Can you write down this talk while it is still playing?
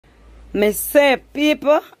Me say,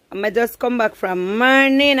 people, I just come back from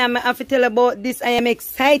morning and I have to tell about this. I am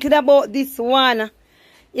excited about this one.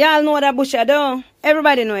 Y'all know that bush I don't.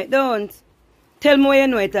 Everybody know it, don't? Tell me where you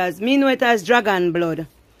know it as. Me know it as dragon blood.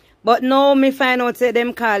 But now me find out say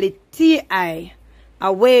them call it TI,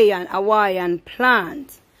 Hawaiian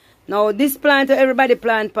plant. Now this plant everybody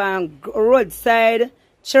plant on roadside,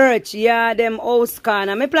 church yard, them house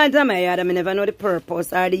corner. Me plant on my yard and I never know the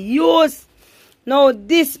purpose or the use. Now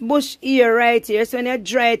this bush here right here, so when you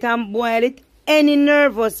dry it and boil it, any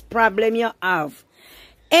nervous problem you have,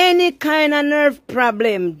 any kind of nerve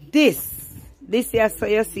problem, this here so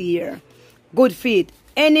you see here, good feet.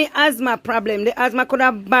 Any asthma problem, the asthma could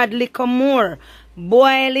have badly come more.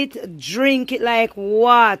 Boil it, drink it like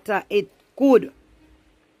water, it could.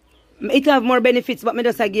 It have more benefits, but me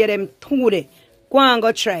just give them today. Go and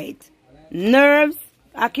go try it. Nerves,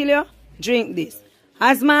 I kill you, drink this.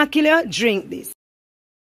 Asthma, I kill you, drink this.